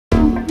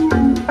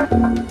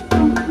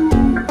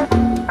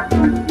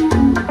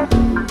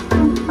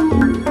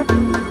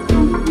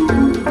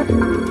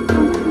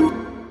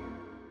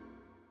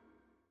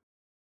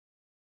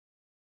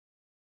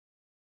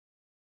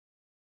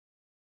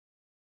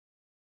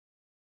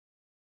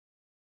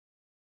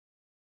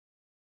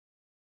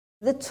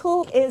The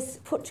talk is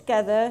put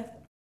together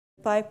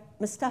by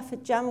Mustafa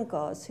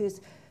Jamgaz, who's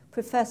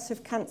Professor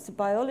of Cancer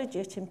Biology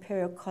at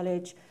Imperial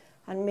College,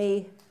 and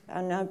me,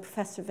 and I'm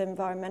Professor of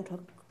Environmental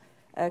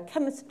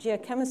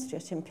Geochemistry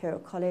at Imperial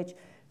College.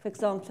 For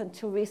example,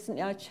 until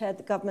recently I chaired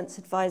the government's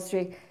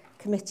advisory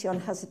committee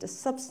on hazardous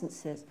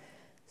substances.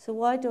 So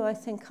why do I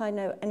think I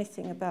know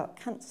anything about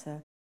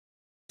cancer?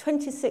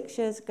 26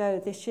 years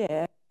ago this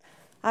year,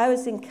 I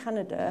was in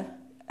Canada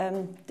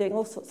doing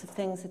all sorts of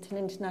things at an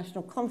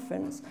international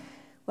conference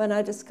when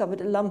I discovered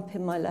a lump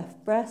in my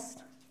left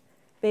breast.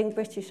 Being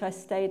British, I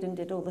stayed and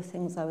did all the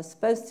things I was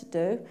supposed to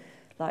do,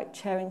 like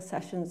chairing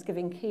sessions,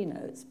 giving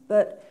keynotes,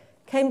 but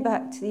came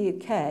back to the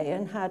UK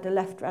and had a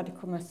left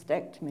radical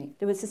mastectomy.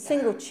 There was a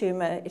single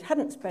tumour. It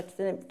hadn't spread to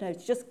the lymph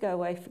nodes. Just go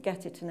away,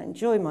 forget it, and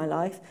enjoy my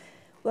life.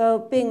 Well,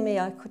 being me,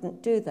 I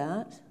couldn't do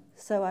that,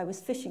 so I was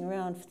fishing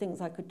around for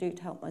things I could do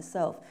to help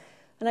myself.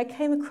 And I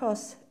came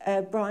across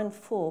Brian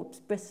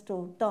Forbes'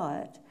 Bristol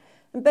diet.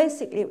 And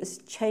basically it was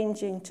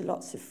changing to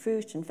lots of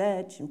fruit and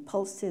veg and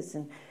pulses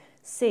and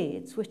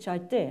seeds, which I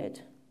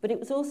did. But it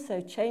was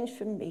also change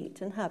from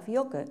meat and have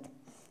yogurt,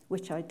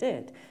 which I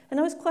did. And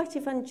I was quite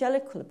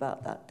evangelical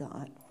about that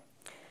diet.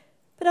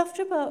 But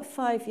after about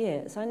 5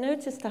 years, I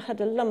noticed I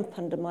had a lump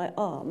under my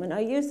arm, and I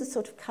used the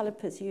sort of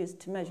calipers used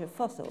to measure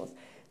fossils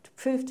to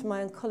prove to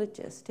my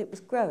oncologist it was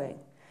growing.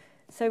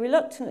 So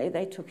reluctantly,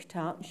 they took it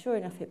out, and sure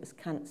enough, it was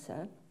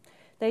cancer.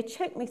 They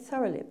checked me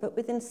thoroughly, but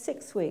within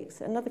 6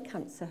 weeks, another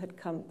cancer had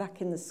come back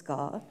in the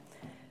scar.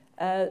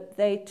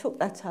 They took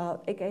that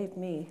out. They gave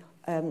me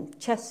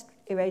chest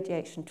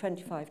irradiation,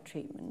 25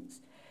 treatments.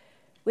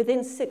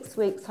 Within 6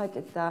 weeks, I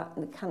did that,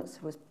 and the cancer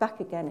was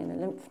back again in a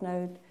lymph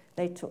node.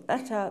 They took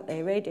that out. They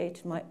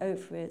irradiated my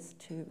ovaries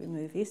to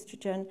remove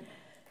estrogen.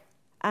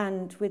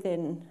 And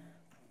within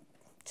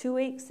 2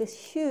 weeks,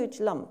 this huge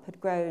lump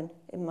had grown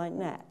in my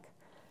neck.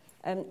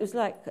 It was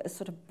like a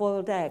sort of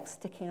boiled egg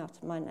sticking out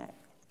of my neck.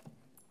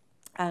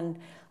 And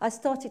I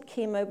started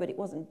chemo, but it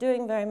wasn't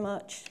doing very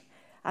much.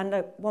 And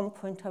at one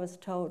point I was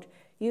told,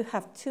 you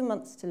have 2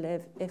 months to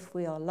live if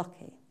we are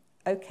lucky.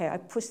 Okay, I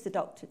pushed the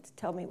doctor to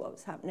tell me what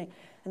was happening,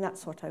 and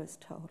that's what I was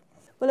told.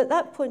 Well, at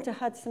that point I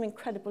had some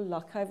incredible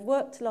luck. I've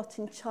worked a lot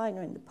in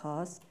China in the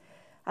past,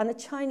 and the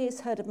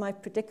Chinese heard of my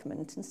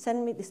predicament and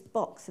sent me this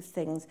box of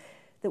things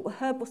that were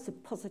herbal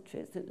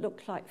suppositories that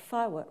looked like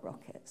firework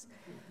rockets.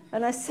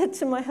 And I said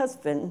to my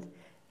husband,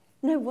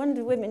 no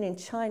wonder women in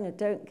China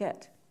don't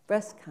get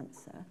breast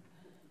cancer.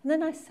 And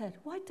then I said,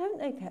 why don't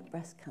they get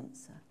breast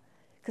cancer?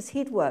 Because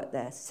he'd worked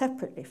there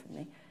separately from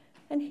me.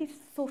 And he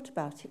thought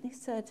about it and he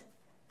said,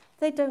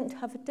 they don't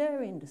have a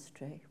dairy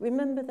industry.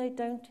 Remember, they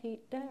don't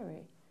eat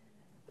dairy.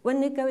 When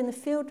they go in the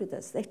field with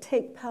us, they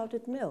take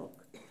powdered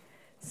milk.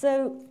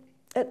 So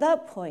at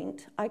that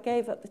point, I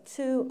gave up the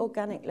 2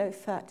 organic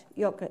low-fat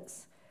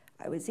yogurts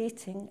I was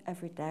eating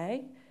every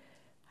day.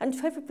 And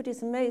to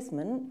everybody's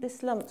amazement,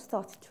 this lump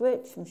started to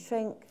itch and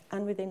shrink,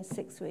 and within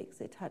 6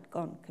 weeks it had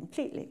gone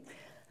completely.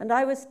 And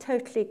I was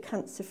totally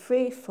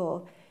cancer-free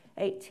for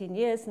 18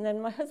 years, and then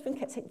my husband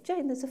kept saying,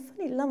 Jane, there's a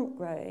funny lump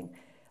growing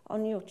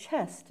on your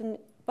chest. And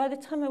by the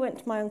time I went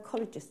to my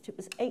oncologist, it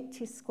was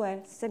 80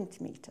 square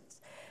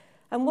centimetres.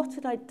 And what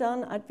had I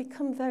done? I'd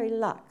become very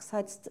lax.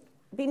 I'd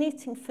been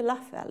eating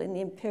falafel in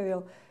the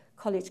Imperial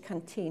College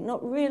canteen,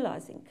 not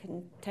realising it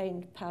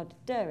contained powdered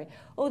dairy,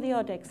 or the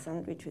odd egg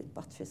sandwich with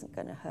butter isn't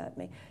going to hurt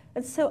me.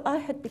 And so I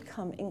had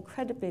become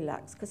incredibly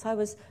lax because I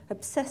was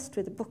obsessed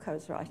with a book I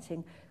was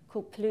writing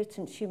called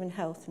Pollutants, Human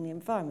Health and the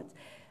Environment.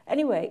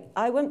 Anyway,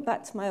 I went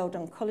back to my old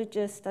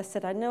oncologist. I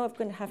said, I know I'm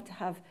going to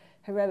have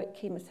heroic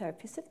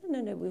chemotherapy. He said,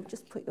 no, we'll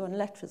just put you on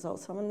letrozole.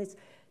 So I'm on this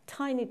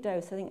tiny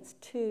dose, I think it's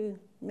 2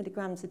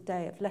 milligrams a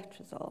day of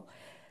letrozole.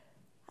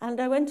 And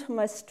I went on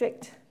my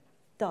strict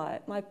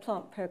diet, my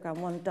plant program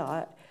 1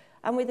 diet,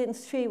 and within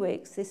 3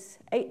 weeks, this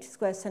 80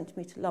 square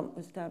centimetre lump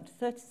was down to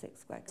 36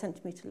 square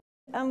centimetre lump.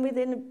 And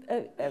within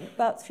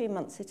about 3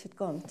 months, it had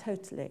gone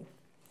totally.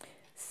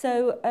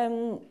 So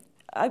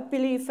I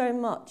believe very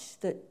much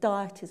that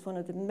diet is one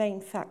of the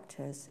main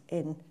factors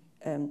in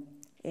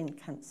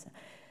cancer.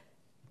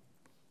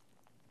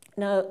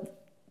 Now,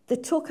 the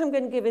talk I'm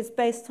going to give is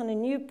based on a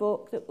new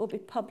book that will be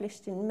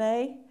published in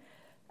May,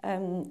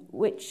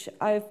 which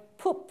I've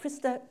put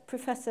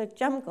Professor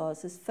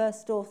Jamgaz as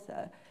first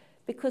author,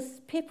 because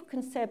people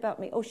can say about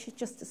me, oh, she's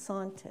just a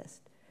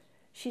scientist.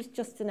 She's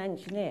just an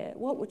engineer.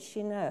 What would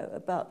she know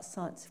about the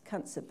science of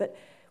cancer? But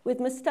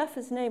with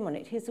Mustafa's name on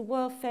it, he's a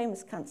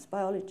world-famous cancer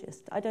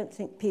biologist. I don't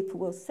think people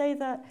will say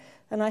that,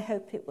 and I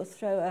hope it will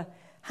throw a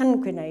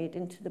hand grenade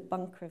into the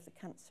bunker of the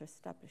cancer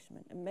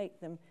establishment and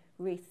make them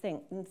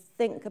rethink and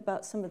think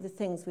about some of the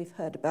things we've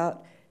heard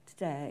about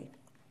today.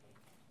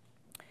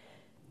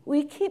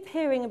 We keep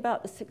hearing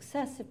about the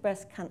success of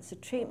breast cancer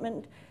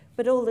treatment,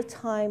 but all the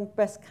time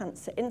breast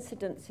cancer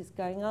incidence is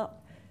going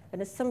up.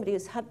 And as somebody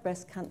who's had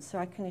breast cancer,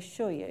 I can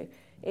assure you,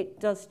 it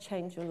does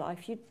change your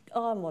life. You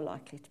are more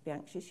likely to be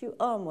anxious. You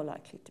are more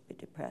likely to be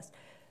depressed.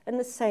 And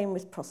the same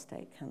with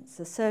prostate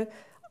cancer. So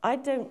I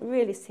don't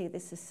really see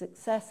this as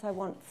success. I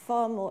want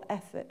far more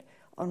effort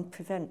on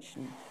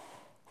prevention.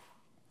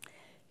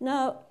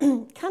 Now,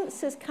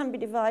 cancers can be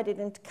divided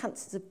into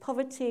cancers of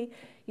poverty,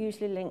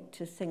 usually linked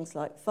to things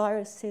like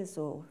viruses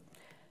or,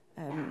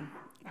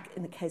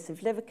 in the case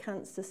of liver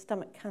cancer,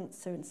 stomach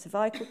cancer and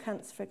cervical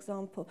cancer, for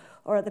example,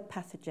 or other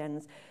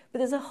pathogens. But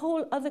there's a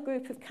whole other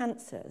group of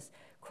cancers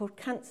called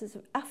cancers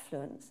of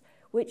affluence,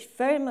 which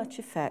very much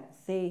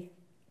affect the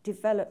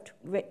developed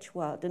rich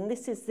world. And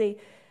this is the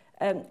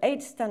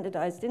age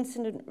standardized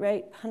incident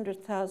rate,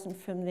 100,000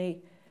 from the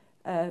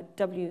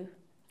WHO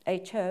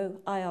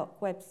IARC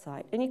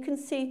website. And you can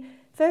see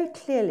very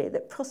clearly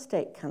that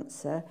prostate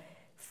cancer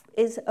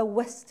is a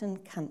Western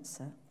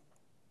cancer,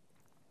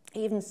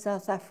 even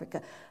South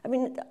Africa. I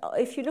mean,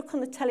 if you look on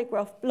the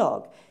Telegraph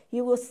blog,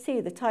 you will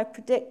see that I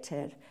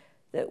predicted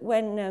that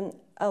when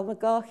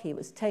al-Megrahi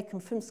was taken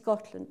from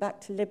Scotland back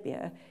to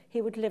Libya,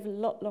 he would live a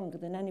lot longer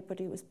than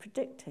anybody was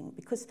predicting,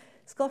 because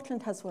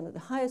Scotland has one of the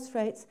highest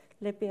rates,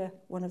 Libya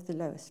one of the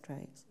lowest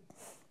rates.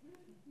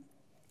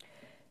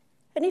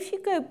 And if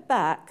you go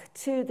back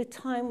to the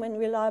time when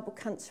reliable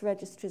cancer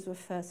registries were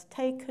first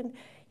taken,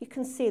 you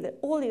can see that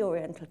all the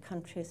Oriental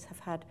countries have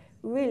had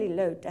really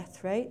low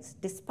death rates,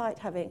 despite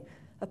having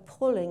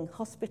appalling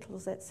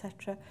hospitals,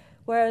 etc.,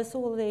 whereas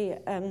all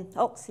the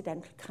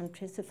Occidental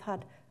countries have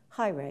had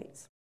high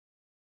rates.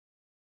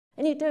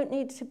 And you don't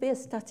need to be a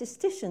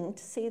statistician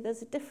to see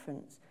there's a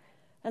difference.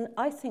 And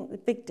I think the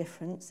big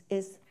difference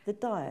is the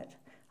diet.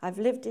 I've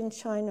lived in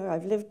China,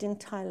 I've lived in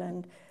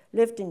Thailand,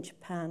 lived in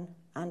Japan,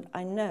 and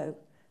I know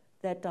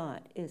their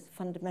diet is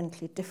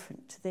fundamentally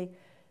different to the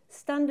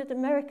standard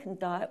American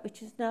diet,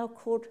 which is now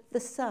called the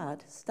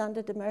SAD,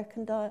 Standard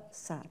American Diet,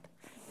 SAD.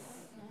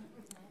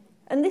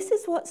 And this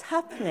is what's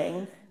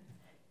happening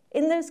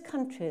in those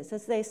countries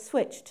as they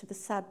switch to the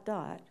SAD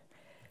diet.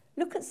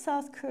 Look at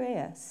South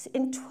Korea.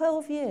 In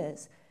 12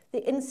 years,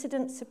 the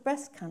incidence of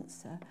breast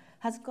cancer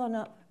has gone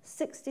up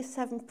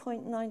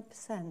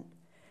 67.9%.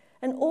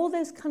 And all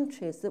those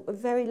countries that were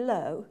very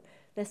low,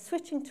 they're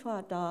switching to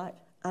our diet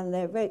and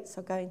their rates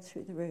are going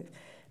through the roof.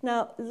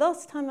 Now,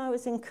 last time I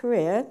was in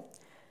Korea,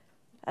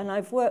 and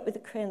I've worked with the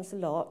Koreans a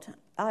lot,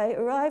 I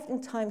arrived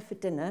in time for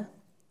dinner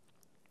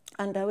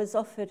and I was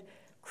offered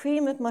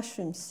cream of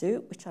mushroom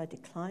soup, which I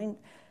declined.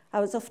 I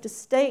was offered a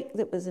steak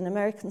that was an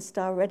American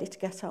style, ready to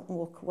get up and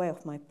walk away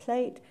off my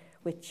plate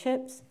with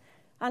chips.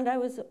 And I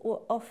was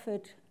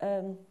offered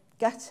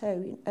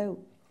gâteau,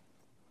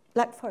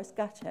 Black Forest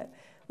gâteau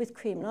with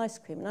cream and ice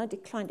cream. And I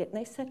declined it. And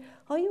they said,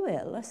 "Are you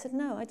ill?" I said,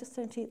 "No, I just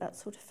don't eat that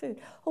sort of food."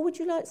 "Oh, would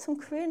you like some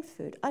Korean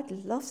food?" "I'd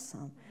love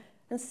some."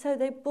 And so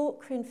they bought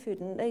Korean food,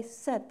 and they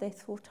said they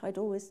thought I'd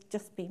always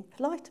just been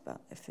polite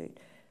about their food.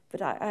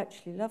 But I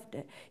actually loved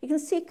it. You can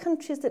see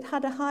countries that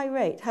had a high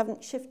rate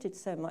haven't shifted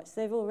so much.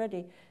 They've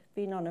already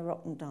been on a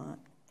rotten diet.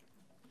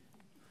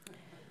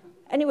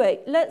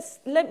 Anyway,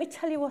 let me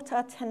tell you what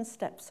our 10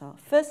 steps are.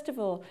 First of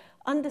all,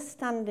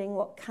 understanding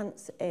what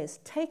cancer is,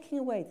 taking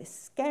away this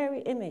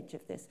scary image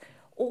of this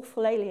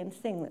awful alien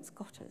thing that's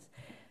got us.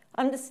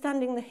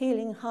 Understanding the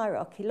healing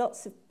hierarchy.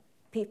 Lots of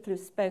people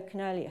who've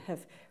spoken earlier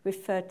have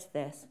referred to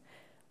this.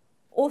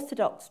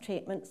 Orthodox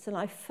treatments, and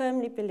I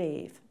firmly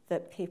believe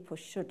that people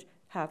should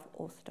have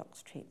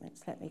orthodox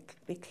treatments. Let me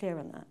be clear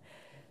on that.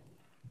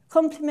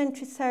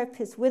 Complementary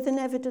therapies with an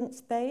evidence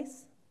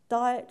base,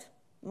 diet,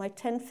 my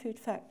 10 food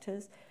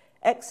factors,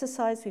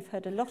 exercise we've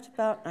heard a lot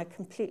about, and I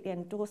completely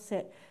endorse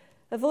it.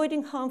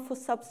 Avoiding harmful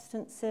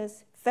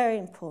substances, very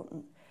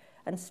important.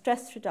 And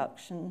stress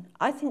reduction.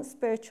 I think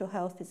spiritual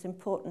health is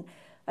important.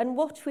 And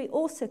what we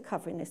also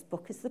cover in this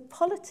book is the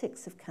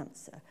politics of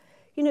cancer.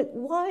 You know,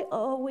 why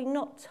are we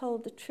not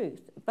told the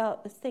truth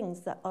about the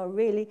things that are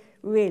really,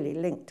 really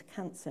linked to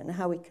cancer and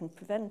how we can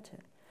prevent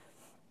it?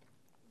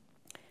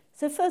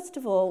 So first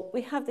of all,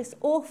 we have this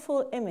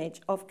awful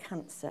image of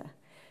cancer,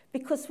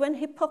 because when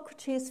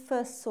Hippocrates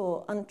first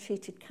saw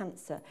untreated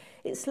cancer,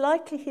 it's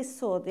likely he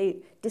saw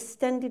the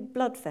distended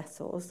blood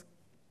vessels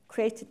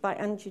created by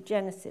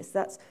angiogenesis.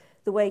 That's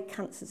the way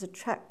cancers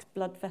attract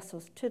blood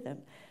vessels to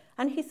them.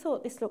 And he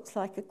thought this looks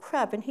like a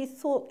crab, and he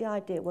thought the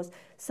idea was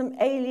some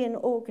alien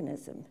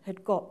organism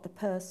had got the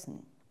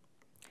person.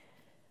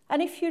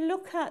 And if you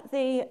look at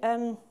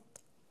the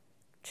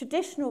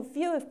traditional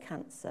view of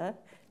cancer,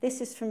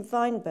 this is from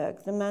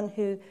Weinberg, the man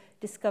who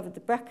discovered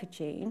the BRCA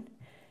gene,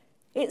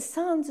 it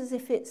sounds as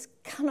if it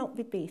cannot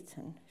be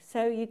beaten.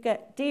 So you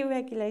get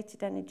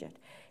deregulated energy.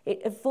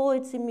 It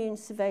avoids immune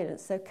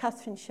surveillance. So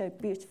Catherine showed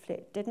beautifully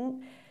it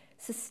didn't.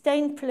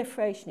 Sustained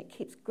proliferation, it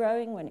keeps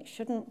growing when it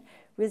shouldn't.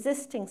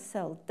 Resisting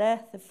cell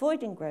death,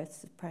 avoiding growth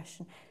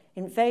suppression,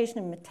 invasion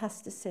and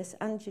metastasis,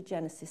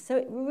 angiogenesis. So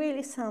it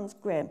really sounds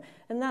grim.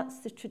 And that's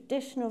the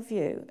traditional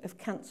view of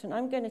cancer. And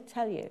I'm going to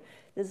tell you,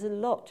 there's a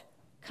lot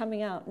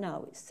coming out now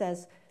which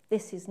says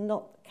this is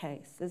not the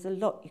case. There's a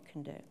lot you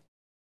can do.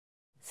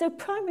 So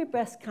primary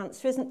breast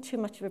cancer isn't too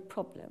much of a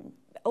problem.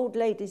 Old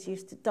ladies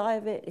used to die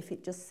of it. If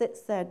it just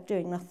sits there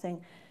doing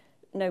nothing,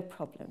 no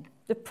problem.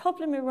 The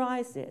problem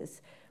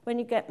arises when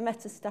you get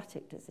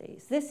metastatic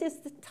disease. This is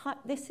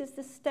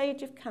the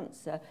stage of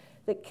cancer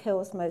that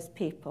kills most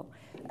people.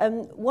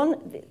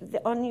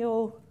 On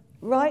your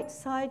right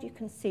side, you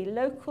can see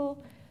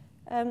local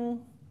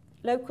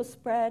local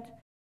spread.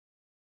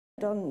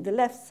 On the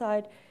left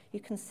side, you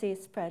can see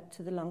spread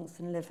to the lungs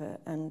and liver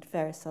and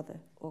various other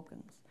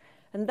organs.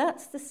 And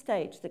that's the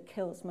stage that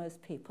kills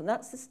most people.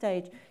 That's the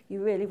stage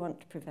you really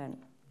want to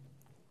prevent.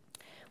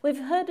 We've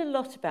heard a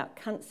lot about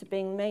cancer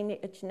being mainly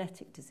a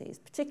genetic disease,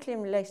 particularly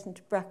in relation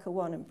to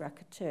BRCA1 and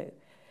BRCA2.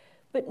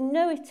 But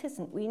no, it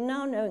isn't. We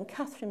now know, and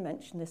Catherine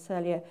mentioned this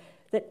earlier,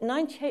 that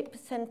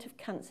 98% of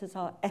cancers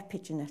are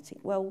epigenetic.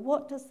 Well,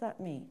 what does that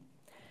mean?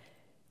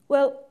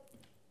 Well,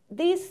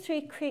 these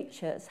three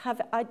creatures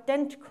have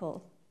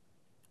identical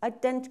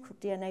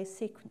DNA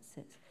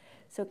sequences.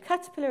 So a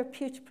caterpillar, a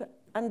pupa,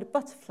 and a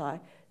butterfly,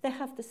 they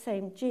have the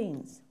same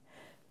genes.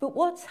 But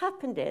what's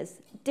happened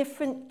is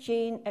different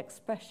gene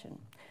expression.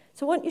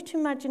 So I want you to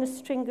imagine a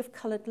string of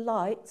coloured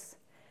lights,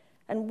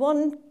 and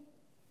one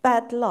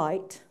bad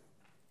light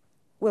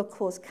will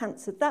cause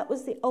cancer. That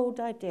was the old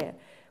idea.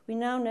 We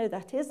now know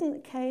that isn't the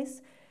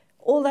case.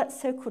 All that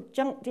so-called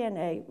junk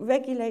DNA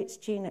regulates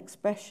gene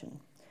expression.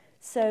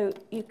 So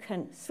you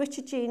can switch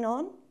a gene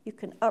on, you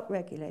can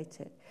upregulate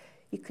it.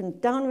 You can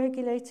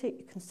downregulate it,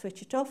 you can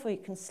switch it off, or you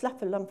can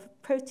slap a lump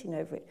of protein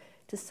over it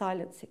to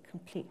silence it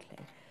completely.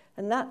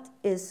 And that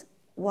is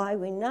why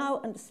we now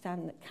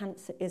understand that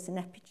cancer is an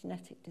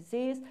epigenetic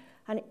disease,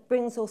 and it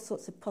brings all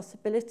sorts of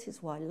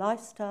possibilities why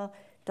lifestyle,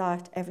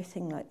 diet,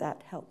 everything like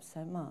that helps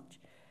so much.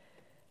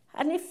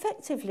 And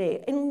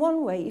effectively, in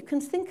one way, you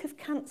can think of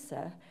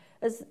cancer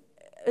as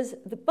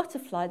the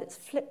butterfly that's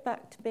flipped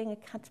back to being a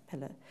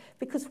caterpillar.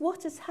 Because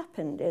what has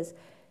happened is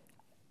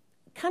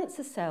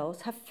cancer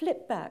cells have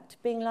flipped back to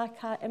being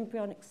like our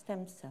embryonic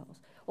stem cells,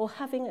 or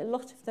having a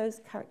lot of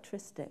those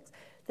characteristics.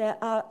 They're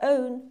our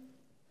own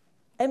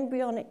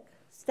embryonic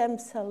stem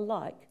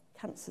cell-like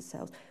cancer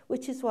cells,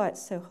 which is why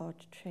it's so hard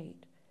to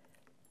treat.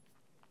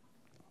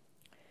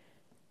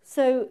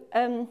 So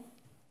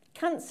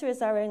cancer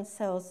is our own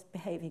cells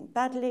behaving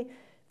badly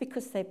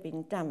because they've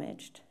been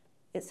damaged.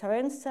 It's our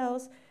own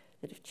cells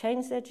that have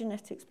changed their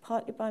genetics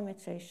partly by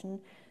mutation.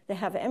 They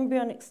have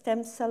embryonic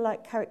stem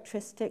cell-like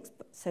characteristics,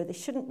 so they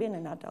shouldn't be in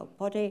an adult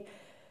body.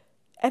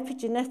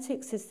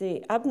 Epigenetics is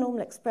the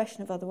abnormal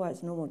expression of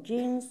otherwise normal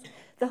genes.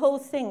 The whole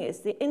thing is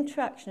the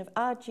interaction of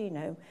our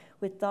genome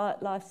with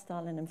diet,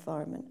 lifestyle, and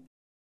environment.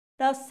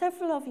 Now,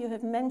 several of you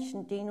have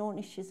mentioned Dean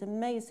Ornish's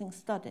amazing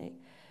study,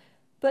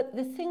 but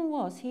the thing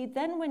was, he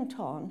then went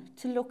on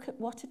to look at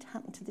what had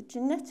happened to the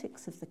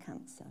genetics of the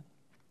cancer.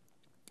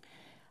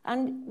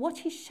 And what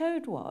he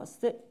showed was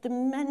that the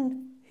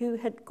men who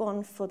had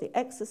gone for the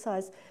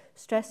exercise,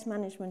 stress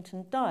management,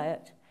 and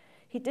diet,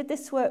 he did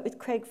this work with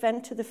Craig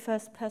Venter, the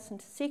first person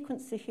to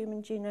sequence the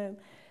human genome,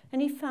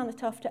 and he found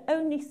that after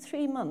only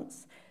 3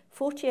 months,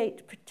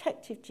 48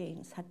 protective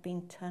genes had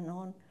been turned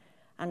on,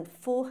 and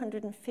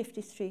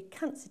 453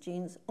 cancer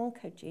genes,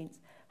 oncogenes,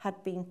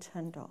 had been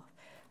turned off.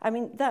 I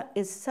mean, that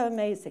is so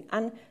amazing.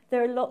 And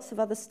there are lots of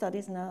other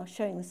studies now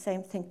showing the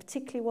same thing,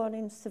 particularly one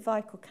in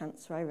cervical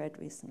cancer I read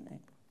recently.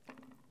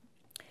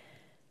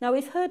 Now,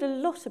 we've heard a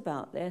lot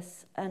about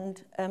this,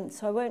 and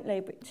so I won't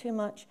labour it too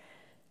much,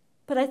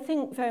 but I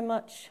think very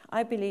much,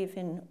 I believe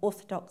in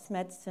orthodox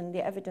medicine.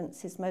 The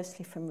evidence is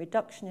mostly from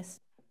reductionist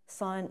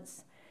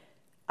science.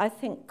 I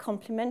think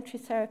complementary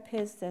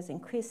therapies, there's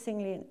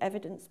increasingly an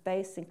evidence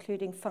base,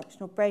 including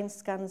functional brain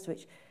scans,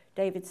 which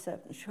David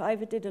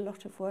Shriver did a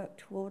lot of work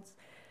towards.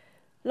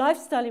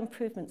 Lifestyle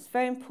improvements,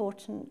 very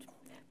important,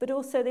 but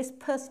also this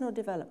personal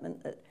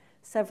development that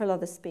several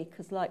other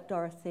speakers like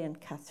Dorothy and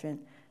Catherine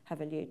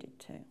have alluded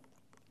to.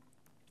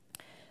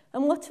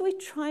 And what are we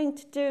trying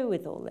to do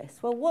with all this?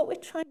 Well, what we're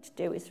trying to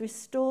do is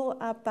restore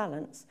our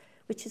balance,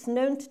 which is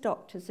known to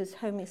doctors as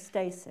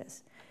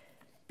homeostasis.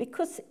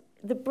 Because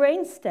the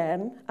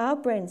brainstem, our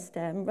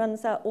brainstem,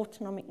 runs our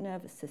autonomic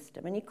nervous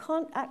system, and you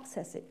can't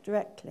access it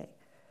directly.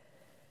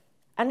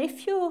 And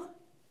if you're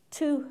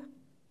too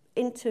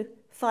into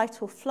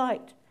fight or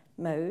flight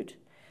mode,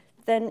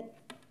 then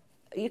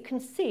you can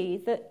see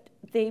that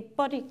the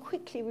body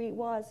quickly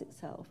rewires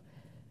itself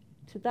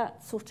to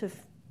that sort of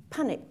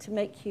panic to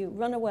make you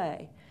run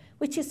away,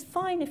 which is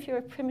fine if you're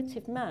a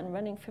primitive man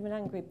running from an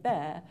angry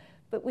bear,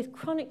 but with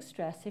chronic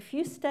stress, if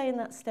you stay in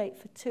that state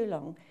for too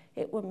long,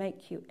 it will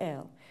make you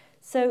ill.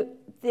 So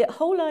the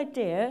whole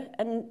idea,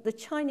 and the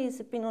Chinese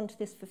have been onto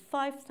this for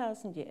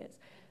 5,000 years,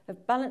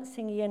 of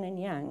balancing yin and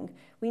yang,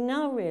 we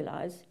now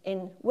realize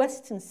in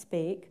Western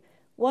speak,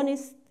 one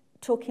is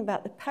talking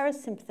about the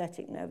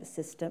parasympathetic nervous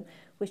system,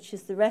 which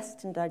is the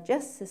rest and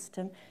digest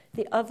system.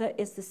 The other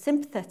is the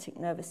sympathetic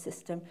nervous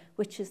system,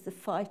 which is the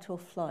fight or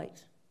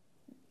flight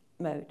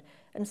mode.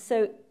 And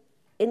so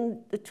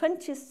in the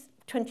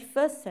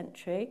 21st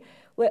century,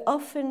 we're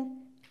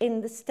often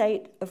in the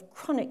state of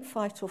chronic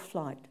fight or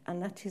flight,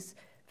 and that is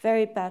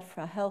very bad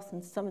for our health,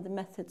 and some of the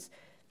methods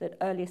that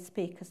earlier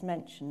speakers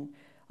mentioned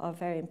are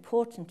very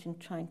important in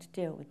trying to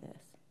deal with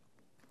this.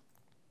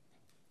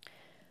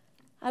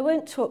 I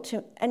won't talk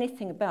to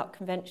anything about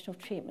conventional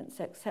treatments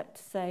except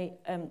to say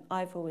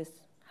I've always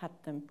had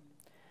them.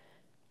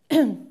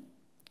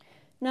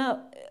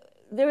 Now,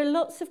 there are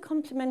lots of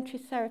complementary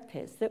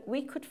therapies that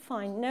we could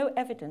find no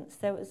evidence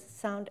there was a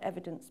sound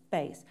evidence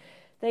base.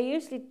 They're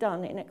usually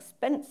done in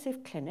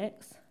expensive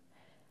clinics,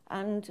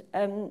 and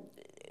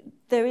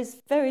there is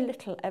very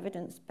little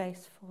evidence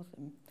base for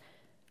them.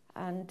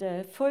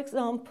 And for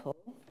example,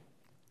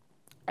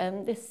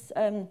 this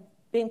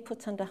being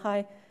put under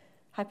high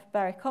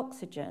hyperbaric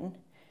oxygen,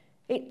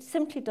 it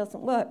simply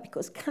doesn't work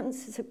because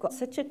cancers have got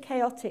such a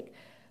chaotic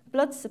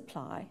blood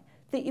supply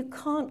that you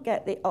can't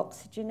get the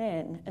oxygen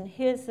in. And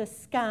here's a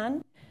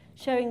scan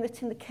showing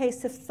that in the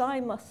case of thigh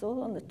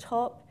muscle on the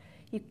top,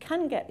 you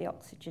can get the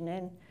oxygen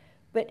in,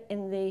 but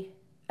in the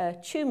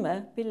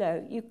tumour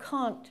below, you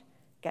can't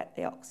get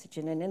the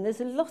oxygen in. And there's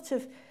a lot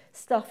of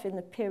stuff in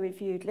the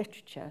peer-reviewed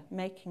literature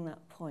making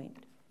that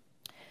point.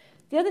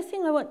 The other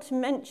thing I want to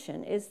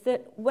mention is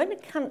that when a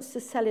cancer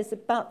cell is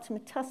about to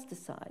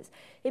metastasize,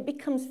 it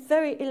becomes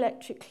very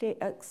electrically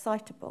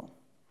excitable.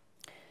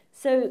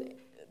 So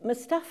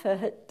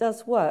Mustafa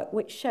does work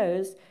which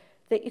shows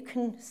that you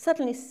can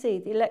suddenly see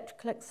the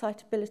electrical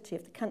excitability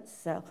of the cancer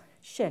cell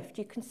shift.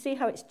 You can see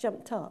how it's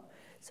jumped up.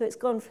 So it's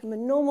gone from a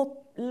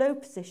normal low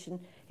position,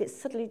 it's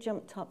suddenly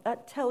jumped up.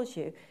 That tells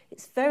you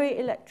it's very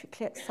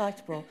electrically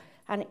excitable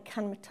and it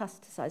can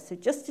metastasize. So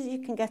just as you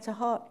can get a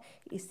heart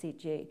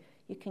ECG,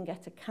 you can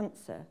get a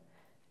cancer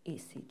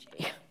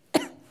ECG.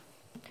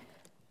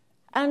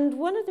 And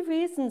one of the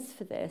reasons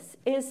for this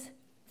is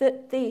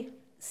that you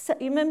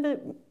remember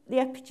the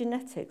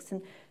epigenetics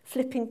and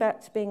flipping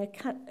back to being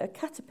a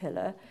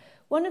caterpillar.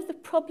 One of the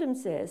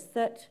problems is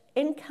that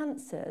in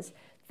cancers,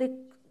 the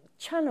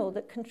channel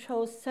that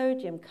controls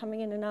sodium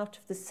coming in and out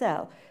of the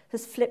cell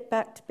has flipped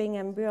back to being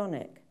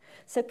embryonic.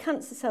 So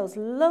cancer cells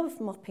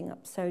love mopping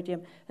up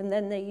sodium, and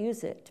then they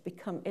use it to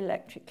become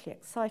electrically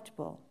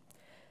excitable.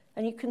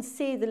 And you can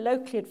see the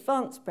locally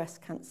advanced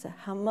breast cancer,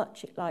 how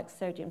much it likes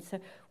sodium. So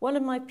one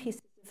of my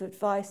pieces of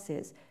advice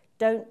is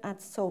don't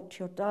add salt to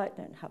your diet,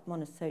 don't have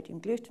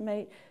monosodium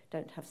glutamate,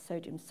 don't have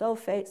sodium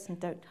sulfates, and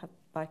don't have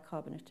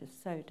bicarbonate of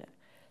soda.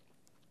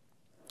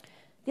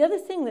 The other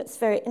thing that's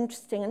very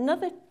interesting,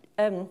 another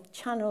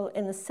channel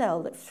in the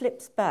cell that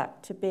flips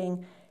back to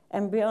being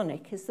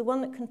embryonic is the one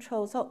that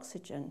controls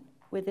oxygen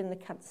within the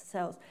cancer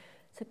cells.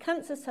 So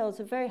cancer cells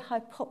are very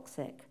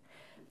hypoxic.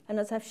 And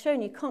as I've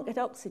shown, you can't get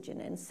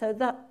oxygen in, so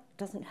that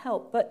doesn't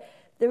help. But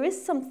there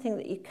is something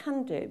that you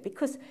can do,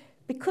 because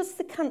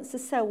the cancer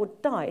cell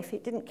would die if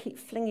it didn't keep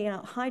flinging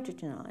out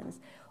hydrogen ions.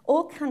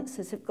 All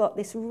cancers have got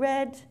this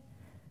red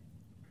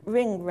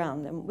ring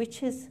around them,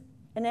 which is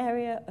an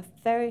area of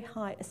very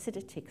high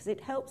acidity, because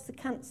it helps the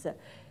cancer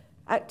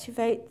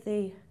activate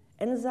the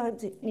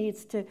enzymes it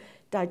needs to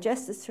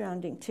digest the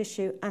surrounding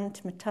tissue and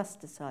to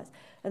metastasize.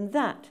 And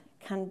that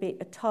can be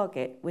a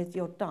target with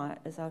your diet,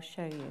 as I'll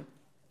show you.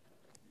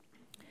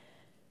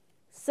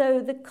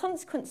 So the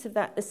consequence of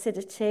that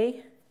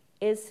acidity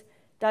is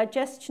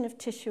digestion of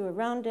tissue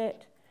around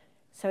it,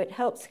 so it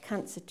helps the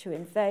cancer to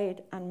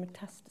invade and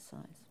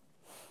metastasize.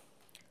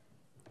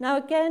 Now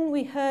again,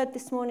 we heard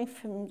this morning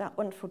from that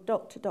wonderful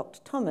doctor, Dr.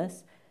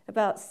 Thomas,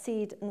 about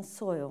seed and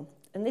soil.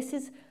 And this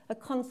is a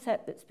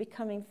concept that's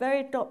becoming very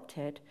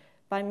adopted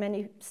by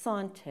many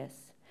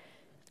scientists.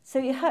 So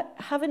you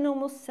have a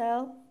normal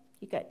cell,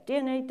 you get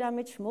DNA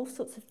damage from all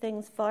sorts of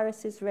things,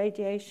 viruses,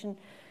 radiation,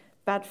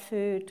 bad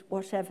food,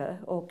 whatever,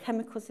 or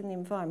chemicals in the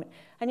environment,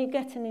 and you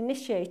get an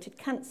initiated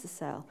cancer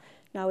cell.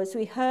 Now, as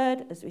we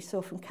heard, as we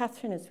saw from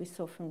Catherine, as we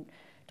saw from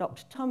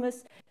Dr.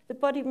 Thomas, the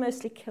body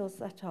mostly kills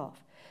that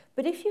off.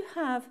 But if you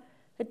have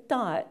a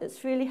diet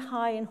that's really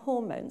high in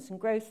hormones and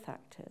growth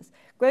factors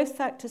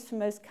for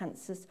most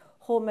cancers,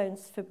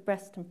 hormones for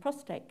breast and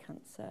prostate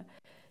cancer,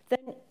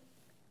 then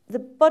the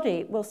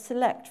body will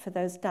select for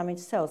those damaged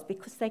cells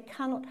because they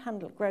cannot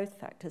handle growth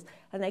factors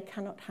and they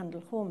cannot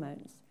handle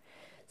hormones.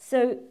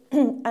 So,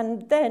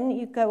 and then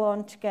you go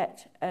on to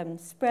get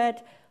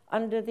spread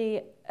under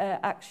the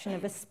action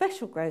of a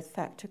special growth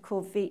factor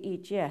called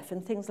VEGF,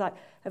 and things like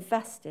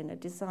Avastin are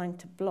designed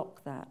to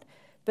block that.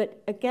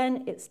 But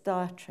again, it's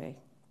dietary.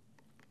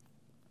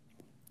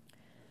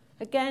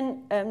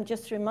 Again,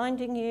 just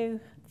reminding you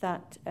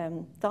that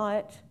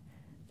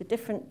the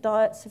different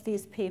diets of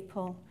these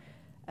people,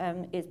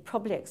 it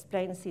probably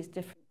explains these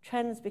different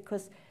trends,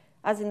 because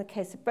as in the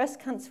case of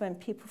breast cancer, when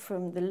people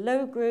from the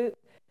low group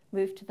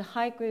move to the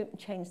high group and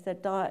change their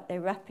diet, they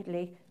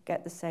rapidly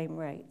get the same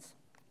rates.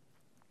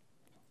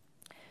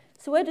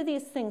 So where do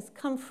these things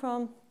come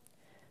from?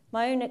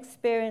 My own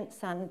experience,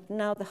 and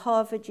now the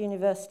Harvard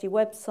University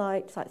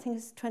website, I think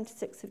it's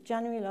 26th of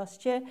January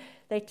last year,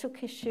 they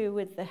took issue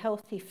with the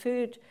healthy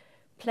food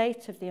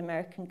plate of the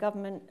American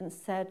government and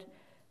said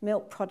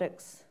milk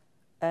products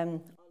are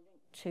linked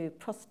to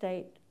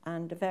prostate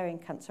and ovarian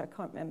cancer. I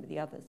can't remember the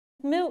others.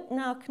 Milk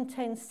now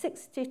contains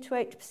 60 to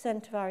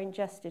 80% of our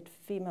ingested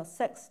female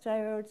sex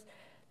steroids,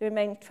 the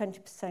remaining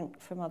 20%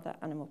 from other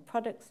animal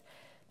products.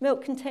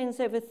 Milk contains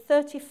over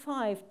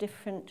 35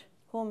 different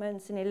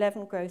hormones and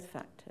 11 growth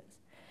factors.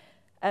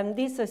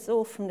 These are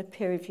all from the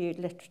peer-reviewed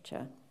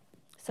literature.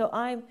 So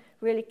I'm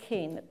really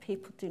keen that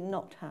people do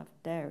not have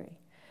dairy.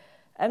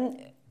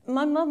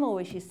 My mum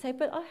always used to say,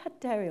 but I had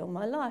dairy all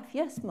my life.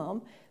 Yes,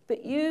 Mum,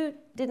 but you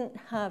didn't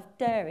have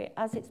dairy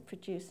as it's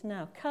produced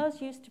now.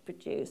 Cows used to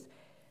produce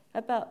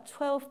about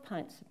 12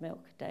 pints of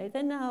milk a day.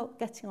 They're now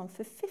getting on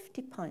for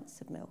 50 pints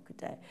of milk a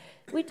day.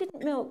 We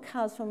didn't milk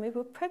cows when they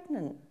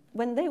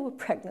were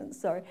pregnant,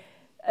 sorry.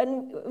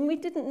 And we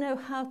didn't know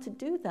how to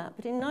do that.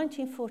 But in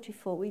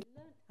 1944, we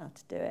learned how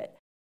to do it.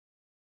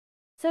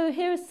 So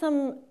here are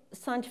some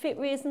scientific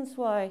reasons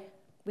why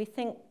we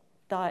think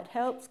diet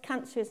helps.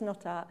 Cancer is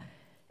not our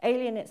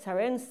alien, it's our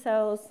own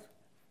cells.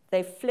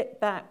 They flip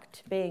back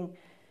to being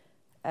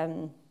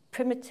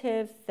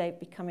primitive. They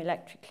become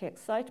electrically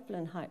excitable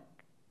and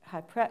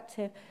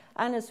hyperactive.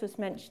 And as was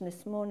mentioned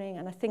this morning,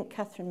 and I think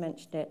Catherine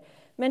mentioned it,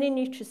 many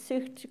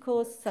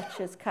nutraceuticals such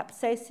as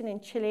capsaicin in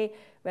chili,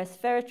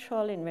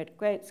 resveratrol in red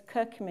grapes,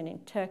 curcumin in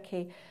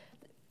turkey,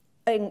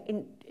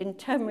 in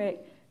turmeric,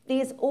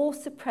 these all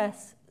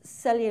suppress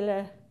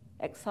cellular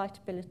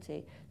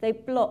excitability. They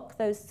block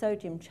those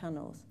sodium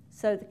channels,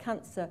 so the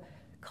cancer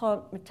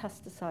can't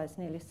metastasize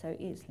nearly so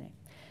easily.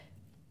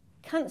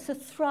 Cancer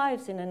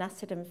thrives in an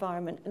acid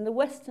environment, and the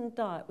Western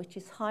diet, which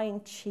is high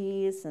in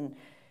cheese and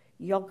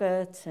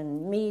yogurt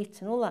and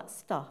meat and all that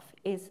stuff,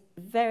 is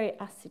very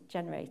acid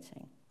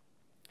generating.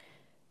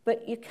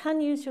 But you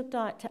can use your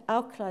diet to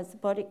alkalize the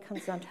body. It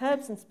comes down to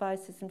herbs and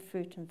spices and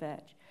fruit and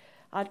veg.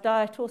 Our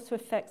diet also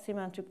affects the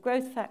amount of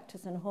growth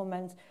factors and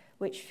hormones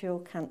which fuel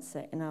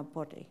cancer in our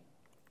body.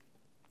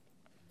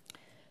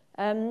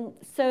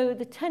 So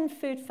the 10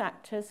 food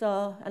factors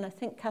are, and I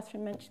think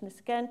Catherine mentioned this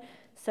again,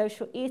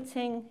 social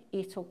eating,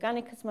 eat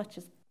organic as much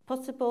as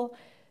possible,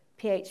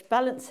 pH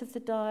balance of the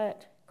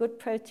diet, good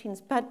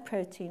proteins,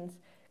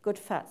 good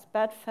fats,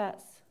 bad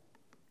fats,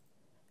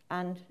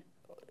 and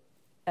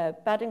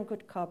bad and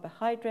good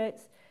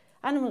carbohydrates,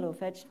 animal or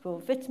vegetable,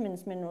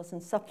 vitamins, minerals,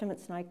 and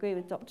supplements, and I agree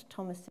with Dr.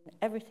 Thomas in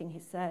everything he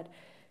said,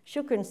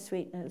 sugar and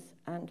sweeteners,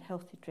 and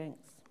healthy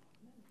drinks.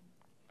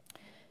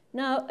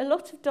 Now, a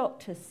lot of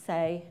doctors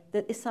say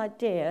that this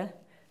idea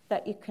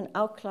that you can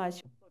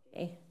alkalize your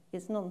body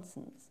is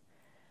nonsense.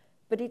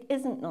 But it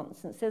isn't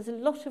nonsense. There's a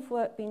lot of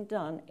work being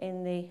done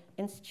in the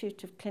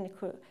Institute of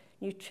Clinical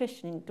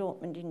Nutrition in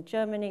Dortmund in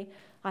Germany.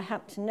 I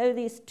happen to know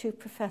these two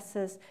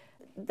professors.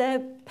 Their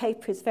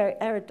paper is very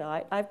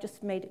erudite. I've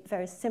just made it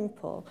very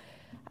simple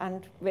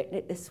and written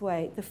it this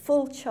way. The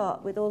full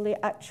chart with all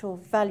the actual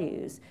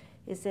values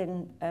is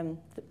in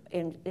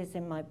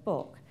my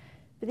book.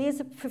 But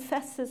these are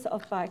professors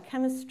of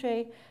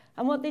biochemistry,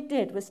 and what they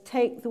did was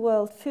take the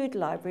World Food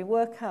Library,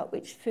 work out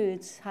which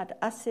foods had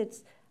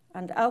acids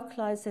and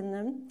alkalis in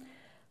them,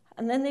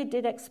 and then they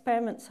did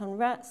experiments on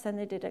rats, then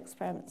they did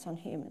experiments on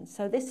humans.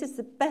 So this is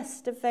the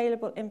best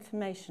available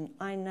information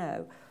I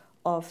know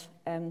of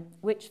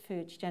which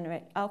foods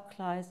generate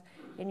alkalis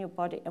in your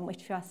body and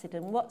which are acid.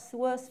 And what's the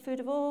worst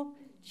food of all?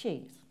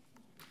 Cheese.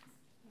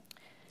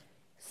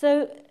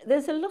 So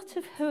there's a lot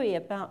of hooey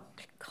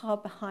about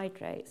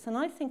carbohydrates, and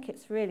I think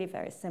it's really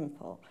very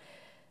simple.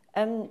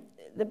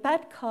 The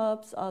bad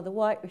carbs are the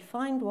white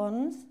refined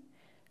ones.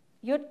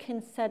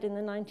 Yudkin said in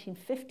the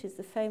 1950s,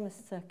 the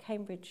famous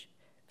Cambridge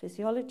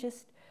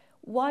physiologist,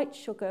 white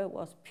sugar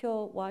was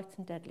pure, white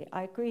and deadly.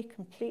 I agree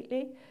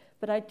completely,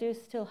 but I do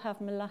still have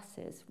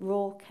molasses,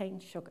 raw cane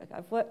sugar.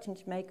 I've worked in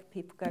Jamaica,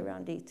 people go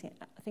around eating it.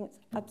 I think it's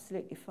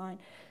absolutely fine.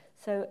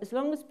 So as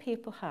long as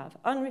people have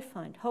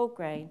unrefined, whole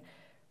grain,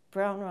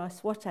 brown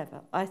rice,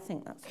 whatever, I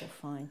think that's all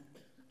fine.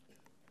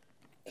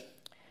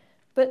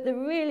 But the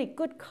really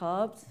good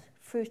carbs,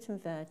 fruit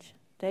and veg,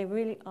 they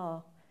really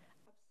are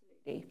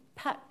absolutely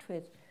packed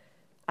with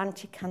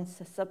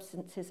anti-cancer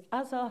substances,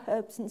 as are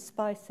herbs and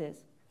spices.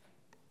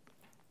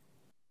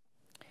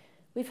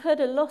 We've heard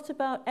a lot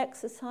about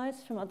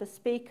exercise from other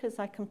speakers.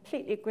 I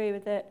completely agree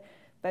with it,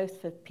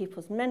 both for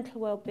people's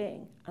mental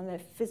well-being and their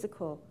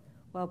physical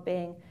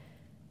well-being.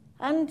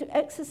 And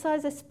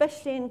exercise,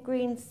 especially in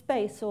green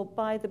space or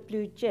by the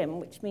blue gym,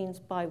 which means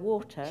by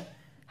water,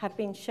 have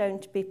been shown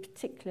to be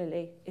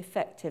particularly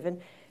effective.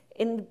 And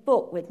in the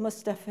book with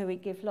Mustafa, we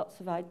give lots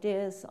of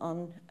ideas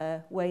on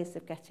ways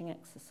of getting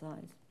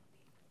exercise.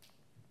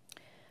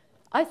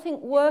 I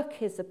think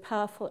work is a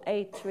powerful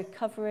aid to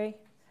recovery.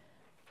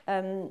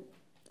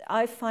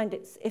 I find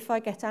if I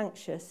get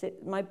anxious,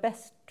 my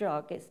best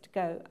drug is to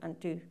go and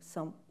do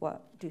some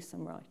work, do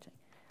some writing.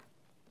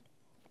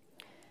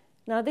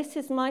 Now, this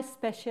is my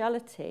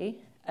speciality.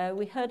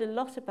 We heard a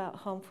lot about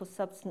harmful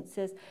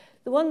substances.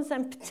 The ones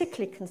I'm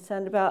particularly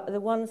concerned about are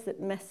the ones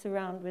that mess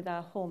around with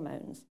our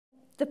hormones.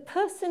 The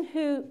person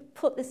who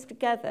put this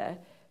together,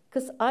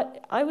 because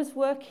I was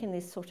working in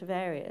these sort of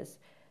areas,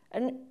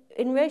 and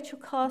in Rachel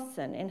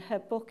Carson, in her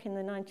book in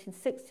the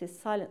 1960s,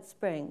 Silent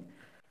Spring,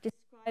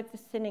 described the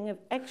thinning of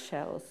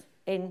eggshells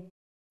in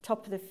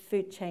top of the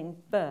food chain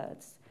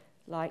birds,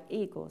 like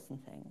eagles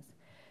and things.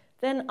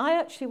 Then I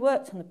actually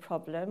worked on the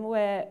problem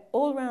where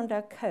all around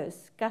our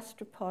coast,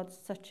 gastropods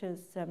such as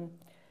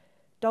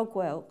dog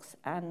whelks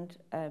and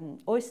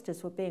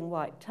oysters were being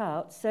wiped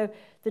out. So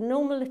the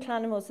normal little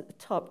animals at the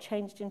top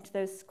changed into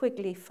those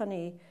squiggly,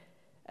 funny,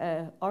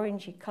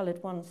 orangey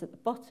coloured ones at the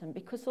bottom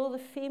because all the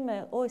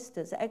female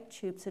oysters' egg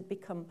tubes had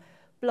become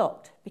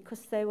blocked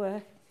because they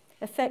were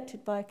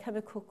affected by a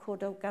chemical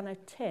called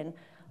organotin.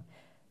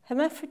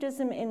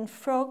 Hermaphrodism in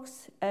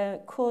frogs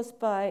caused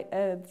by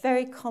a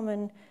very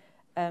common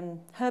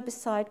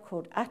herbicide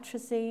called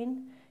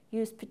atrazine,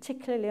 used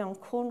particularly on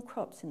corn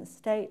crops in the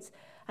States.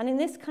 And in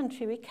this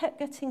country, we kept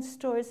getting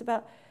stories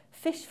about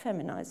fish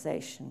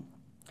feminization.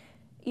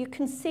 You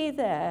can see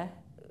there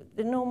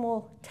the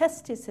normal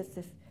testes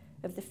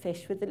of the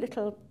fish with the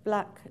little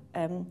black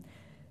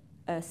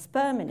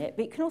sperm in it,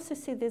 but you can also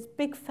see there's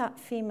big fat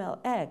female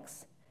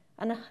eggs,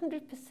 and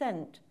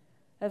 100%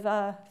 of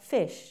our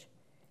fish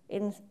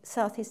in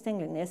southeast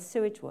England near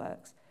sewage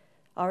works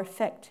are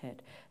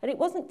affected. And it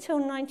wasn't till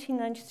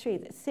 1993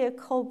 that Theo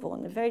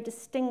Colborn, the very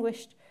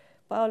distinguished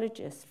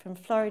biologist from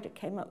Florida,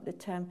 came up with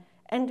the term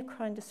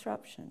endocrine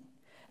disruption.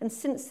 And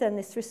since then,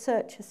 this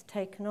research has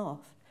taken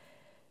off.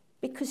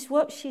 Because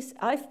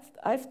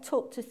I've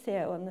talked to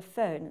Theo on the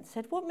phone and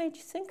said, what made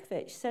you think of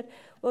it? She said,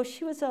 well,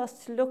 she was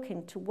asked to look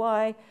into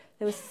why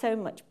there was so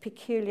much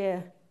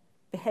peculiar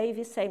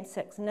behavior,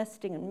 same-sex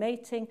nesting and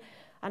mating,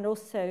 and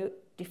also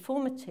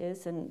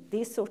deformities and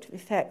these sort of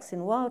effects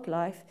in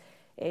wildlife,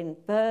 in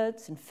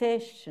birds and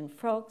fish and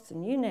frogs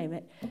and you name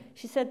it.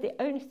 She said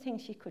the only thing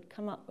she could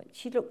come up with,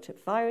 she looked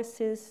at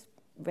viruses,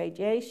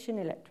 radiation,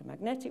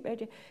 electromagnetic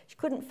radiation. She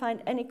couldn't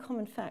find any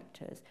common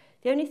factors.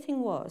 The only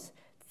thing was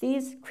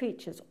these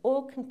creatures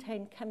all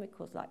contain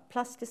chemicals like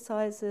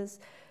plasticizers,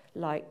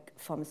 like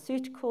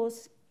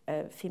pharmaceuticals,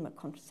 female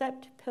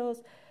contraceptive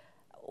pills.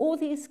 All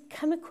these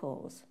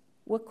chemicals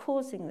were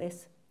causing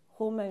this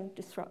hormone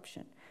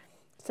disruption.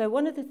 So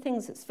one of the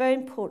things that's very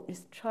important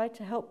is to try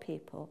to help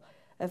people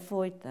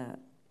avoid that.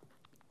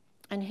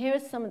 And here are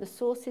some of the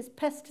sources.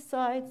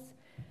 Pesticides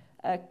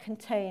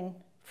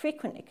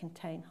frequently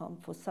contain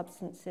harmful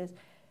substances,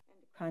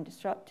 endocrine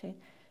disrupting.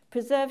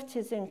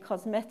 Preservatives in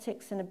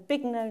cosmetics, and a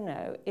big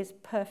no-no is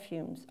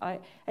perfumes.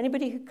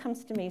 Anybody who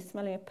comes to me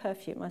smelling a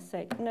perfume, I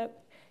say, no,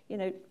 you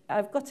know,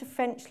 I've got a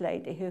French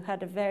lady who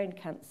had ovarian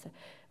cancer.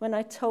 When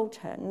I told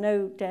her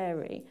no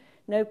dairy,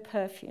 no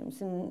perfumes,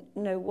 and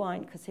no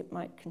wine because it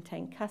might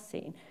contain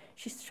casein,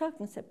 she shrugged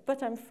and said,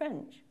 but I'm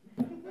French.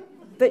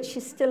 But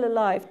she's still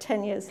alive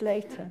 10 years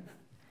later.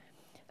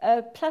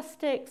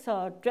 Plastics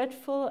are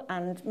dreadful,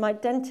 and my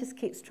dentist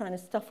keeps trying to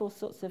stuff all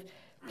sorts of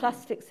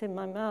plastics in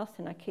my mouth,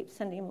 and I keep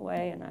sending them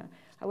away, and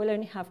I will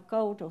only have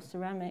gold or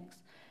ceramics.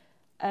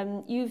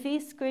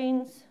 UV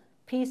screens,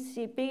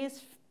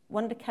 PCBs,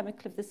 wonder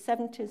chemical of the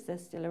 70s, they're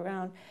still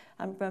around,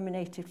 and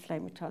brominated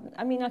flame retardant.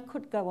 I mean, I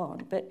could go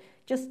on, but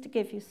just to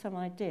give you some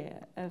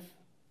idea of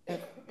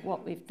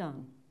what we've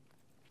done.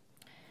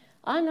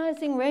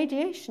 Ionizing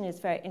radiation is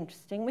very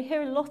interesting. We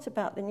hear a lot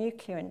about the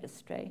nuclear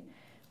industry.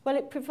 Well,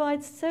 it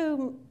provides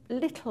so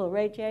little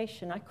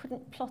radiation, I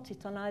couldn't plot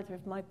it on either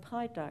of my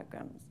pie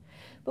diagrams.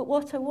 But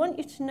what I want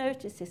you to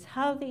notice is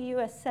how the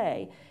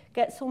USA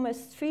gets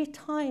almost 3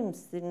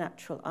 times the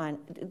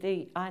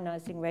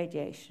ionizing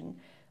radiation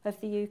of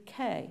the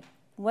UK.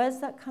 Where's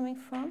that coming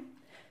from?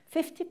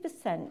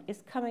 50%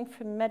 is coming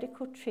from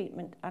medical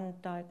treatment and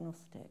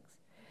diagnostics.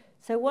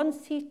 So one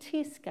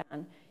CT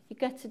scan, you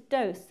get a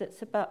dose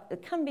that's about,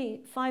 it can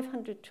be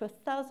 500 to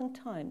 1,000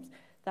 times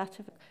that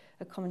of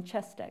a common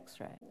chest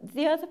X-ray.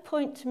 The other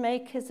point to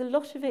make is a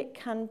lot of it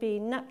can be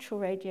natural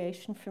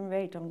radiation from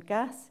radon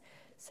gas.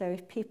 So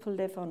if people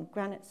live on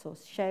granites or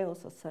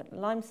shales or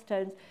certain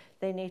limestones,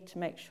 they need to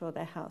make sure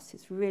their house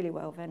is really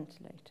well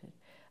ventilated.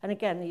 And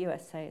again, the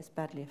USA is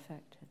badly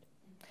affected.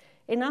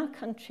 In our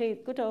country,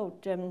 good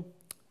old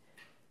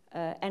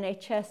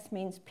NHS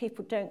means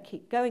people don't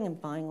keep going and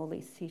buying all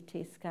these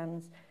CT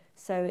scans,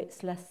 so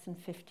it's less than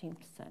 15%.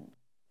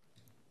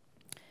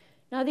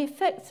 Now, the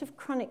effects of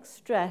chronic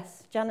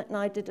stress, Janet and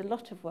I did a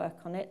lot of work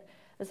on it.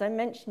 As I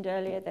mentioned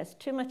earlier, there's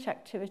too much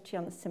activity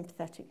on the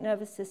sympathetic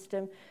nervous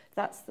system.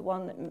 That's the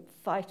one that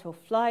fight or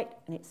flight,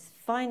 and it's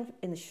fine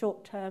in the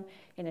short term.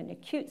 In an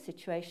acute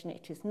situation,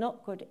 it is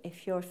not good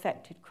if you're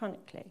affected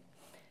chronically.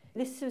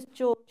 This is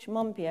George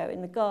Monbiot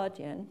in The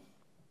Guardian.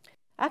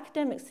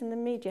 Academics in the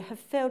media have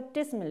failed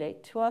dismally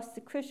to ask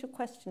the crucial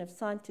question of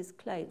scientists'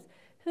 claims.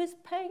 Who's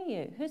paying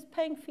you? Who's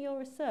paying for your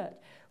research?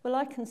 Well,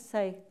 I can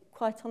say,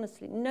 quite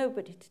honestly,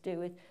 nobody to do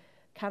with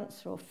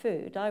cancer or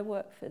food. I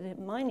work for the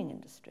mining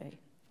industry,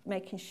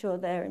 making sure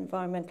their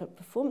environmental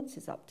performance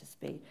is up to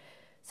speed.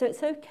 So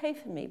it's okay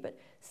for me, but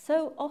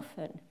so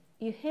often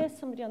you hear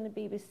somebody on the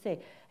BBC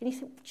and you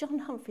think, John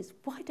Humphreys,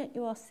 why don't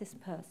you ask this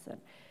person?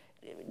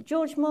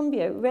 George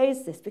Monbiot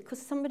raised this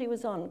because somebody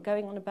was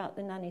going on about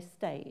the nanny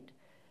state,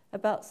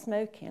 about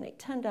smoking, and it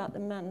turned out the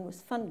man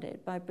was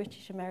funded by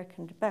British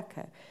American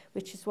Tobacco,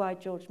 which is why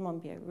George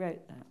Monbiot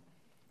wrote that.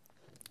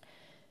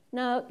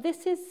 Now,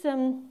 this is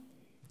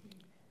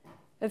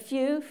a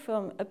view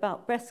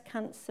about breast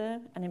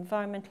cancer and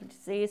environmental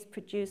disease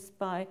produced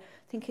by, I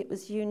think it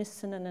was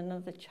Unison and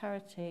another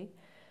charity.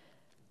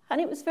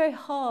 And it was very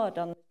hard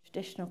on the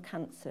traditional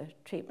cancer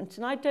treatment.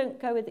 And I don't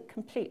go with it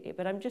completely,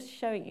 but I'm just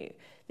showing you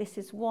this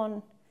is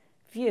one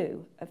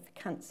view of the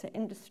cancer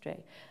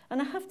industry.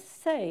 And I have to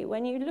say,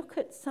 when you look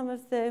at some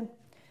of the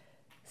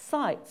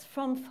sites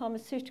from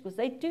pharmaceuticals,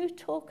 they do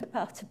talk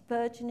about a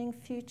burgeoning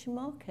future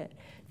market.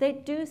 They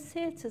do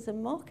see it as a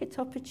market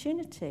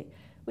opportunity.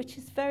 which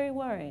is very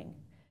worrying.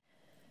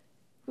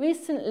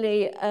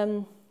 Recently,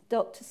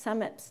 Dr.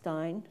 Sam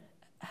Epstein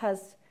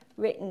has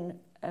written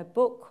a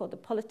book called The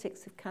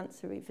Politics of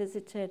Cancer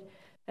Revisited.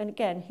 And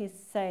again,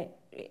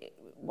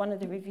 one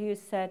of the reviews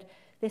said,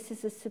 this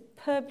is a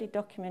superbly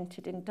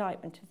documented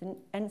indictment of the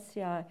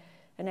NCI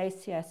and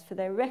ACS for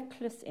their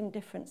reckless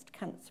indifference to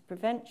cancer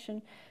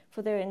prevention,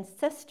 for their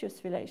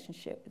incestuous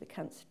relationship with the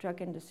cancer drug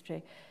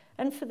industry,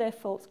 and for their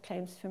false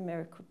claims for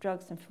miracle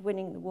drugs and for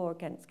winning the war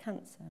against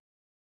cancer.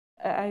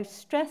 I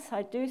stress,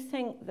 I do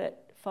think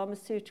that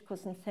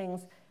pharmaceuticals and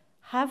things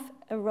have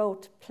a role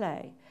to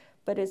play,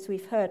 but as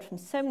we've heard from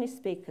so many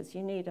speakers,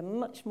 you need a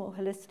much more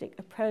holistic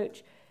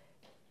approach.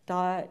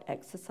 Diet,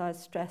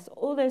 exercise, stress,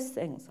 all those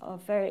things are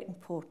very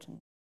important.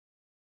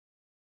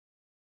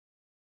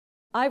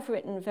 I've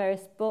written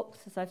various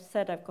books. As I've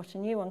said, I've got a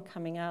new one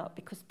coming out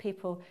because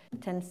people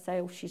tend to say,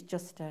 oh, she's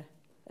just a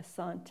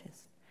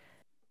scientist.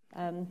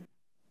 And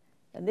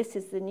this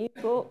is the new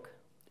book.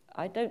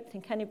 I don't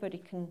think anybody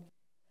can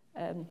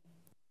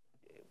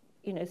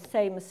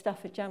say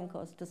Mustafa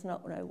Jamgos does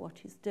not know what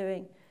he's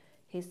doing.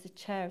 He's the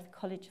chair of the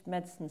College of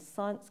Medicine's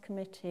Science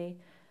Committee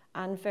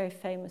and very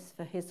famous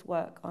for his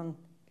work on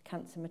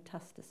cancer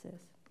metastasis.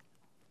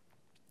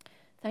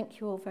 Thank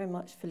you all very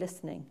much for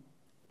listening.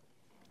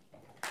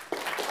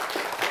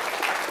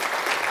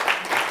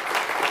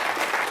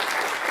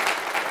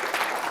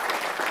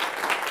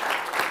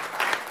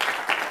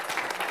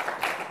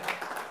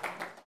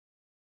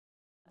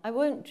 I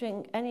won't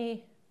drink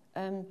any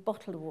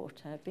bottled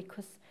water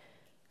because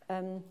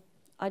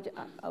I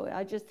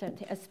just don't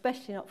think,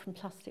 especially not from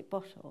plastic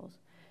bottles.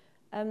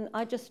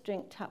 I just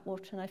drink tap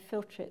water and I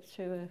filter it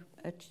through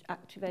an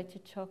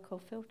activated charcoal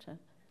filter.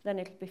 Then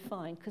it'll be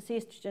fine, because the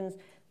estrogens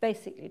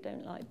basically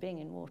don't like being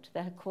in water.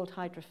 They're called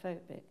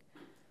hydrophobic.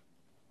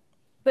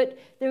 But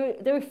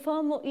there are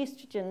far more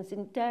estrogens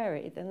in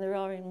dairy than there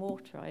are in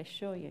water, I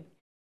assure you.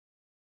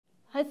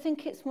 I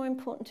think it's more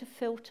important to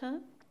filter.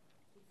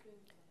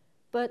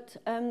 But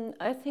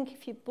I think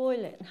if you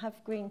boil it and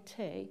have green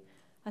tea,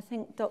 I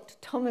think Dr.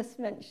 Thomas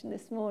mentioned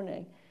this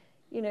morning,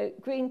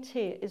 green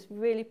tea is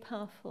really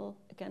powerful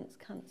against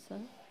cancer.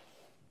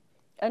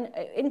 And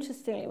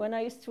interestingly, when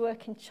I used to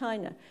work in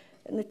China,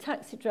 and the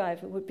taxi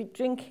driver would be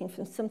drinking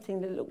from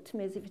something that looked to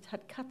me as if it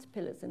had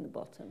caterpillars in the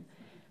bottom.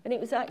 And it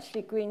was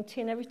actually green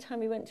tea, and every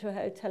time he went to a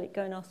hotel, he'd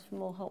go and ask for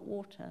more hot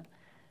water.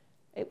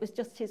 It was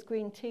just his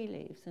green tea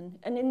leaves.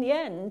 And in the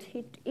end,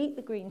 he'd eat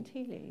the green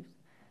tea leaves.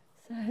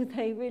 So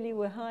they really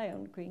were high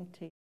on green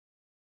tea.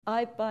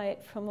 I buy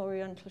it from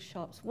Oriental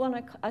shops.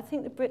 I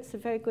think the Brits are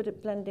very good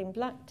at blending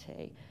black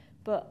tea,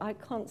 but I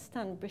can't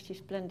stand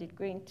British blended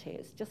green tea.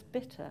 It's just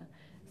bitter.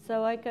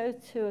 So I go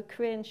to a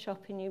Korean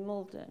shop in New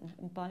Malden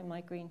and buy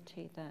my green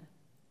tea there.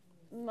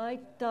 My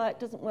diet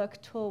doesn't work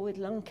at all with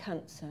lung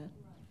cancer.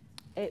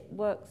 It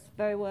works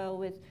very well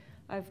with,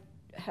 I've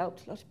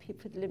helped a lot of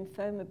people with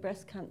lymphoma,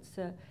 breast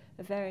cancer,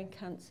 ovarian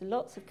cancer,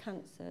 lots of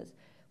cancers,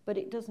 but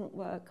it doesn't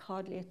work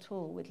hardly at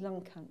all with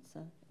lung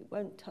cancer. It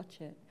won't touch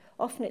it.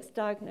 Often it's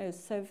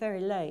diagnosed so very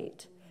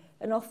late,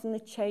 and often the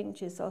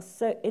changes are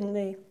in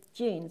the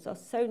genes are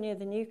so near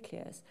the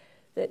nucleus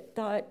that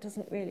diet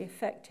doesn't really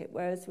affect it,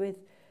 whereas with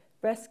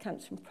breast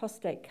cancer and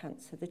prostate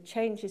cancer, the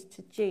changes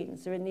to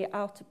genes are in the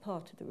outer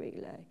part of the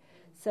relay.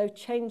 So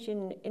change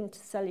in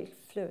intercellular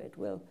fluid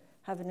will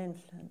have an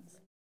influence.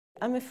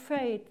 I'm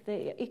afraid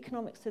the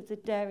economics of the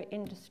dairy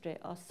industry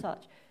are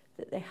such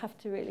that they have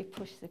to really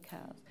push the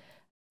cows.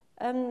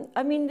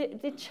 I mean,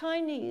 the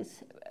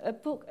Chinese, a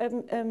book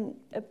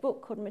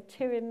called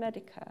Materia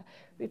Medica,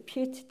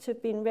 reputed to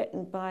have been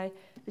written by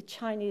the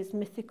Chinese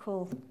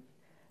mythical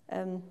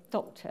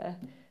doctor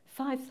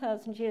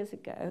 5,000 years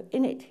ago.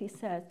 In it, he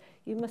says,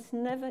 you must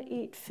never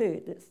eat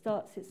food that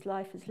starts its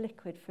life as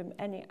liquid from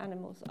any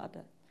animal's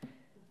udder.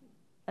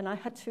 And I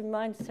had to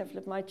remind several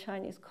of my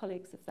Chinese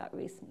colleagues of that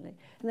recently.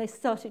 And they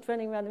started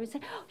running around and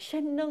saying, oh,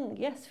 Shen Nung,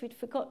 yes, we'd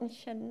forgotten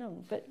Shen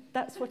Nung. But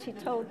that's what he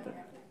told them.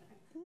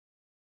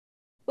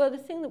 Well, the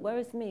thing that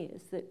worries me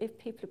is that if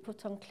people are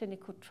put on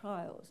clinical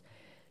trials,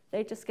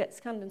 they just get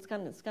scanned and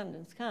scanned and scanned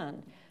and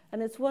scanned.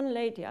 And there's one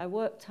lady I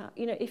worked out,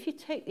 if you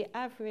take the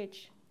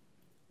average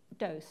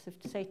dose of,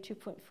 say,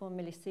 2.4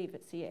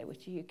 millisieverts a year,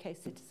 which a UK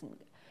citizen,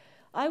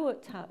 I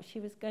worked out she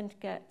was going to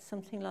get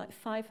something like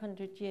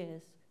 500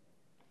 years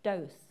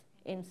dose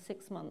in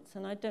 6 months,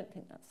 and I don't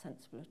think that's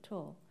sensible at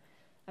all.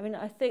 I mean,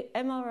 I think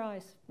MRI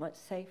is much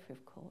safer,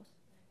 of course.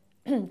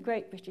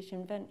 Great British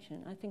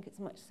invention. I think it's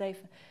much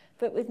safer.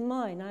 But with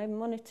mine, I'm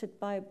monitored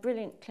by a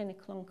brilliant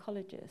clinical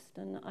oncologist,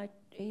 and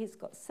he's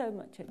got so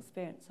much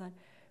experience, I'd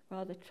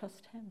rather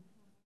trust him.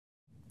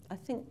 I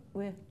think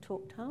we're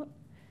talked out.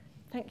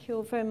 Thank you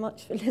all very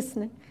much for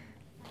listening.